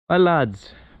Well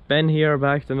lads, Ben here,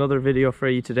 back to another video for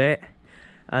you today,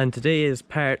 and today is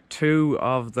part 2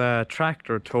 of the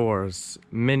tractor tours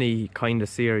mini kind of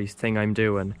series thing I'm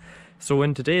doing. So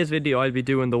in today's video I'll be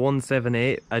doing the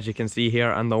 178 as you can see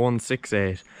here and the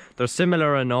 168. They're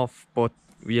similar enough, but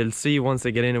you'll see once I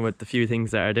get into it the few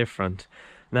things that are different.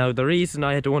 Now the reason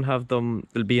I don't have them,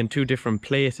 they'll be in 2 different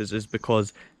places, is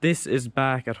because this is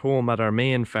back at home at our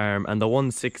main farm and the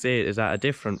 168 is at a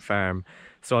different farm.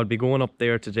 So I'll be going up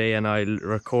there today and I'll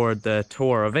record the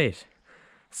tour of it.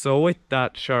 So with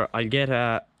that, sure, I'll get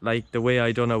like the way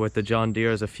I done it with the John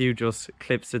Deere's, a few just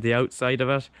clips of the outside of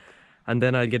it, and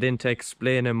then I'll get into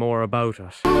explaining more about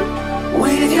it.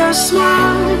 With your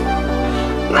smile,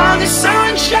 now the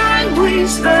sunshine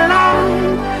brings the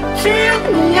light.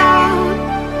 Fill me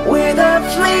out with a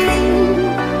flame.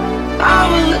 I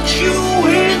will let you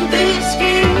in this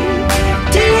game.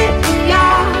 Take me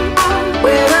out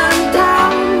when I'm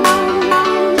down.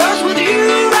 Just with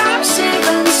you I'm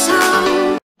singing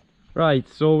song. Right,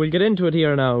 so we'll get into it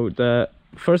here now. The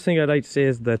first thing I'd like to say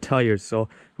is the tyres. So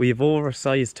we have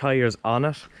oversized tyres on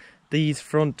it. These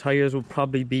front tyres will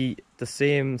probably be the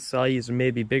same size or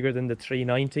maybe bigger than the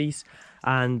 390s,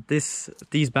 and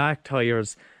these back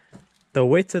tyres, the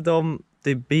width of them,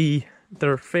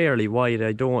 they're fairly wide.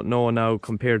 I don't know now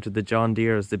compared to the John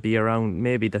Deere's, they'd be around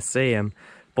maybe the same,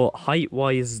 but height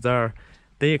wise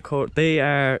they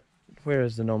are, where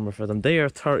is the number for them? They are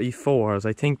 34s.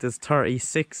 I think there's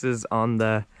 36s on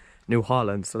the New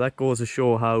Holland, so that goes to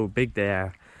show how big they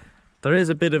are. There is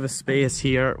a bit of a space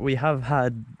here. We have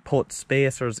had put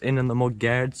spacers in the mud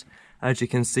guards, as you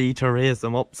can see, to raise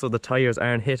them up so the tyres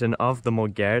aren't hitting off the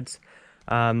mud guards.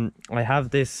 I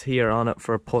have this here on it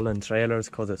for pulling trailers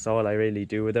because it's all I really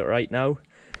do with it right now.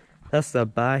 That's the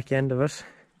back end of it.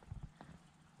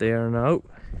 There now.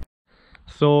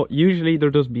 So usually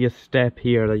there'll just be a step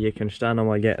here that you can stand on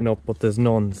while getting up, but there's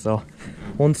none. So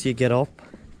once you get up,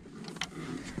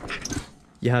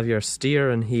 you have your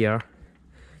steering here.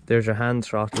 There's your hand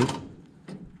throttle.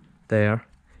 There.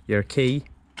 Your key.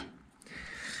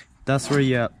 That's where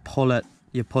you pull it.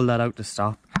 You pull that out to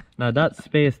stop. Now that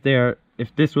space there,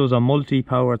 if this was a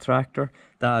multi-power tractor,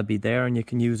 that would be there and you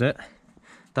can use it.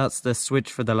 That's the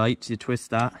switch for the lights. You twist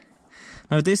that.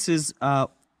 Now this is a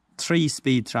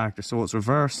 3-speed tractor, so it's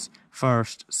reverse,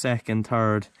 first, second,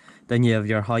 third. Then you have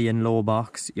your high and low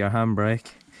box, your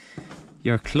handbrake,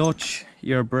 your clutch,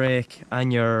 your brake,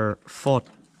 and your foot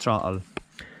throttle.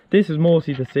 This is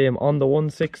mostly the same on the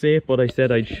 168, but I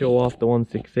said I'd show off the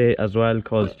 168 as well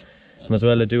because I might as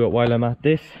well do it while I'm at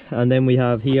this. And then we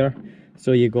have here,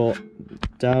 so you go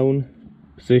down,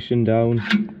 position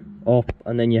down, up,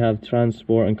 and then you have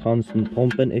transport and constant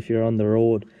pumping if you're on the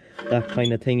road, that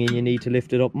kind of thing, and you need to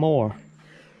lift it up more.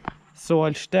 So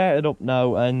I'll start it up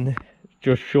now and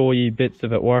just show you bits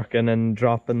of it working and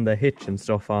dropping the hitch and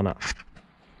stuff on it.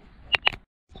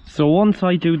 So once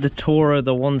I do the tour of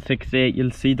the 168,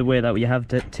 you'll see the way that we have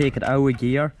to take it out of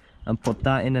gear and put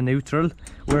that in a neutral.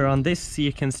 Where on this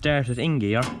you can start it in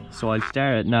gear, so I'll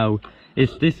start it now.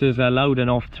 If this is a loud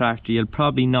enough tractor, you'll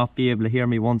probably not be able to hear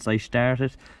me once I start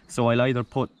it. So I'll either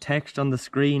put text on the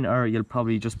screen or you'll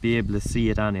probably just be able to see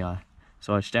it anyway.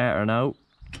 So I'll start her now.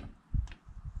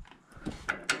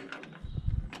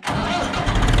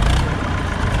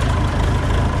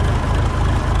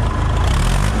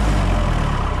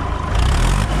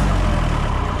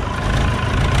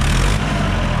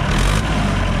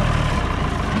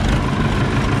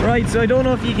 Right, so I don't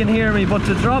know if you can hear me, but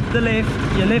to drop the lift,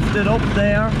 you lift it up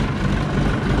there,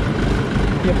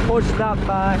 you push that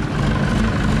back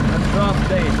and drop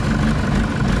this.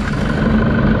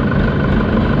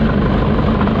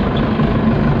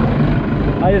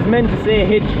 I was meant to say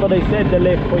hitch, but I said the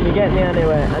lift, but you get me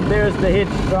anyway. And there's the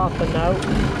hitch dropping now,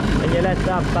 and you let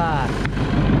that back.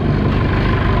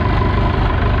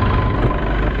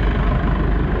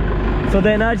 So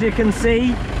then, as you can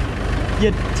see,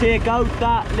 you take out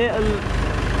that little,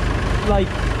 like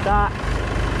that,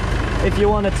 if you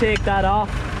want to take that off,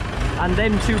 and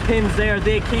them 2 pins there,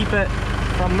 they keep it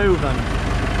from moving.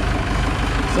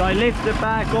 So I lift it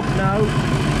back up now,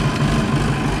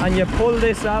 and you pull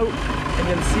this out, and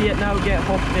you'll see it now get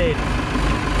hooked in.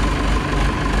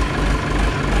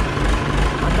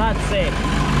 And that's it.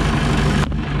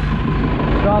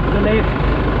 Drop the lift,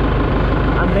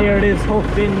 and there it is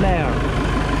hooked in there.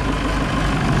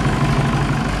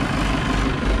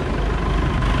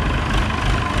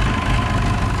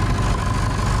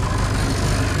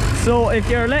 So if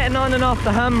you're letting on and off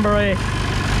the handbrake,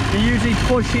 you usually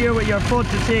push here with your foot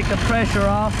to take the pressure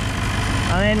off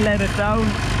and then let it down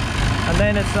and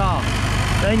then it's off.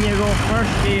 Then you go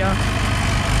first gear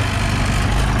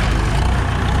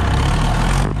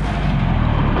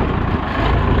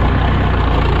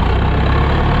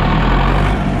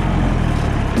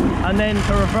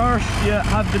reverse you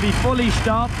have to be fully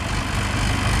stopped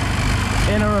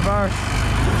in a reverse,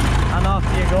 and off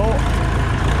you go.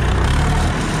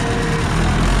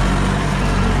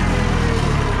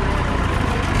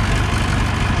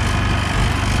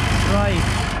 Right,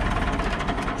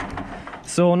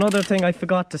 so another thing I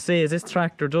forgot to say is this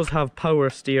tractor does have power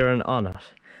steering on it,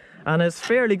 and it's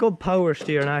fairly good power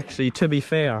steering actually, to be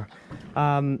fair.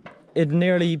 It'd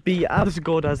nearly be as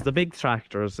good as the big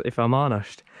tractors, if I'm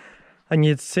honest. And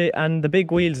you'd say, and the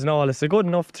big wheels and all, it's a good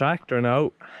enough tractor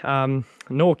now.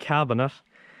 No cabinet.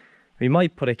 We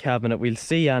might put a cabinet, we'll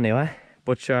see anyway.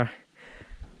 But sure,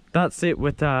 that's it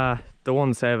with the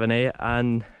 178,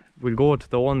 and we'll go to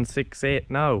the 168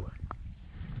 now.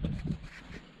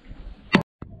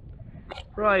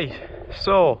 Right,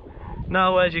 so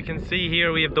now as you can see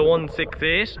here we have the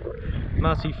 168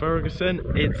 Massey Ferguson.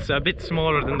 It's a bit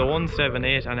smaller than the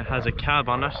 178 and it has a cab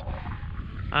on it.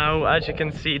 Now as you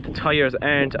can see the tyres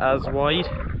aren't as wide.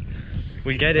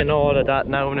 We'll get in all of that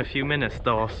now in a few minutes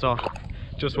though, so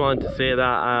just wanted to say that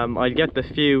I'll get the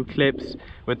few clips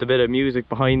with a bit of music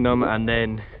behind them and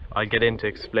then I'll get into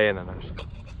explaining it.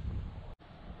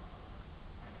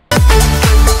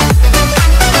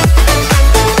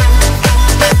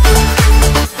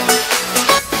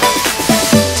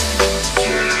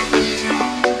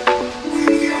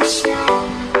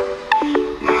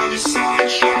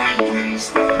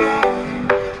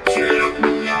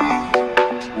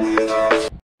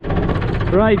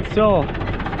 Right, so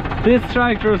this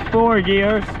tractor is 4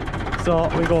 gears, so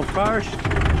we go first,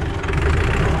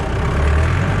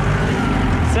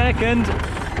 second,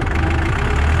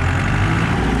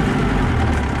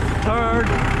 third,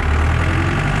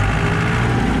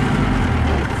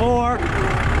 fourth,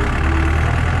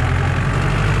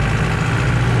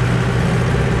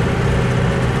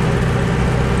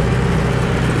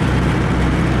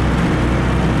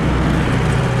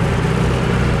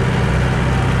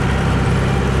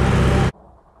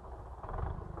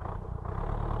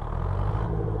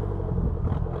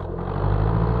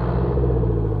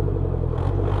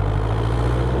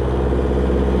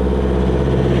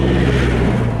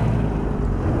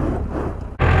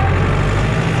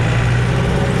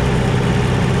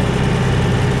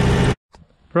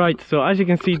 Right, so as you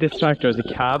can see this tractor is a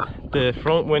cab. The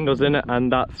front window's in it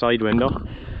and that side window.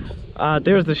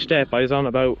 There's the step I was on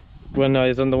about when I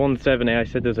was on the 170. I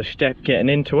said there's a step getting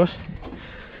into it.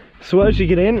 So as you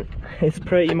get in, it's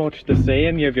pretty much the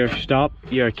same. You have your stop,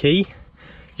 your key,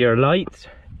 your lights.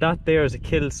 That there is a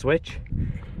kill switch.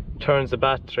 Turns the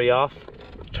battery off,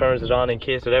 turns it on in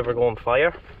case it ever go on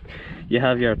fire. You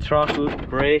have your throttle,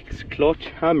 brakes, clutch,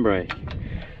 handbrake.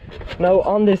 Now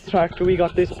on this tractor we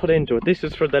got this put into it. This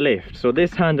is for the lift, so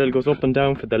this handle goes up and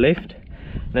down for the lift.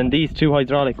 Then these two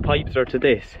hydraulic pipes are to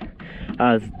this,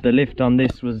 as the lift on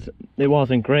this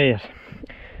wasn't great.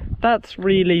 That's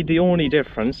really the only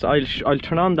difference. I'll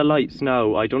turn on the lights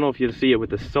now. I don't know if you'll see it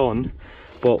with the sun,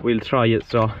 but we'll try it.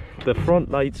 So the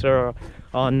front lights are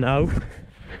on now.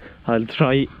 I'll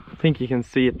try, I think you can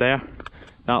see it there.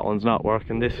 That one's not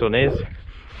working, this one is.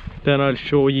 Then I'll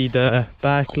show you the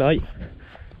back light.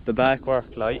 The back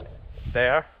work light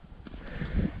there,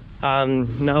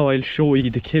 and now I'll show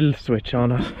you the kill switch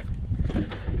on it.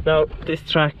 Now this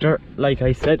tractor, like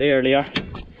I said earlier,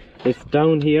 it's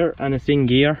down here and it's in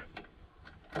gear.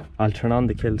 I'll turn on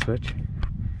the kill switch,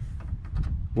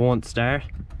 won't start,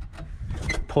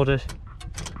 put it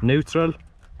neutral,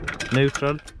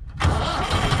 neutral,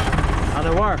 and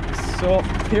it works. So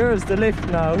here's the lift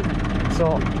now,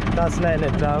 so that's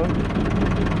letting it down.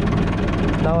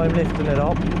 Now I'm lifting it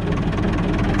up,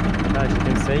 as you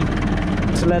can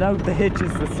see. To let out the hitch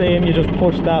is the same, you just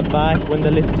push that back when the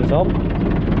lift is up.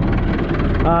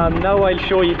 Now I'll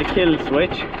show you the kill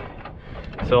switch.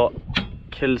 So,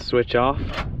 kill switch off.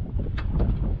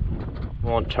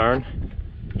 Won't turn.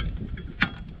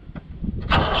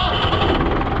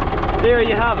 There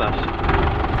you have it.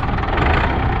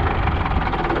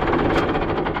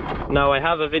 Now I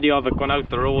have a video of it going out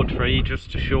the road for you,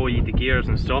 just to show you the gears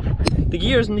and stuff. The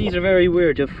gears in these are very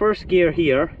weird. You have first gear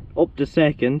here, up to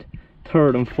second,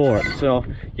 third and fourth. So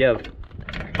you have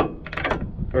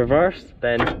reverse,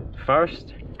 then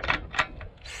first,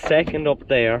 second up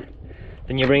there.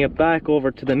 Then you bring it back over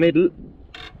to the middle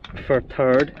for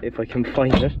third, if I can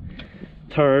find it.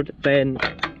 Third, then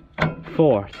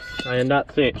fourth, and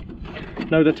that's it.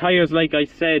 Now the tyres, like I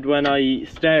said when I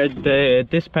started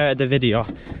this part of the video,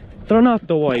 they're not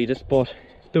the widest, but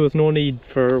there was no need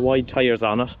for wide tyres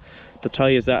on it. The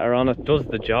tyres that are on it does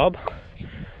the job.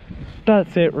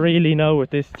 That's it really now with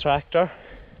this tractor.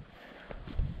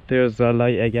 There's the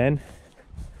light again.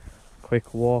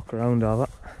 Quick walk around of it.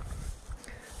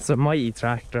 It's a mighty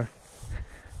tractor.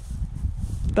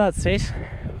 That's it.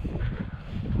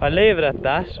 I'll leave it at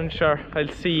that, and sure, I'll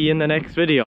see you in the next video.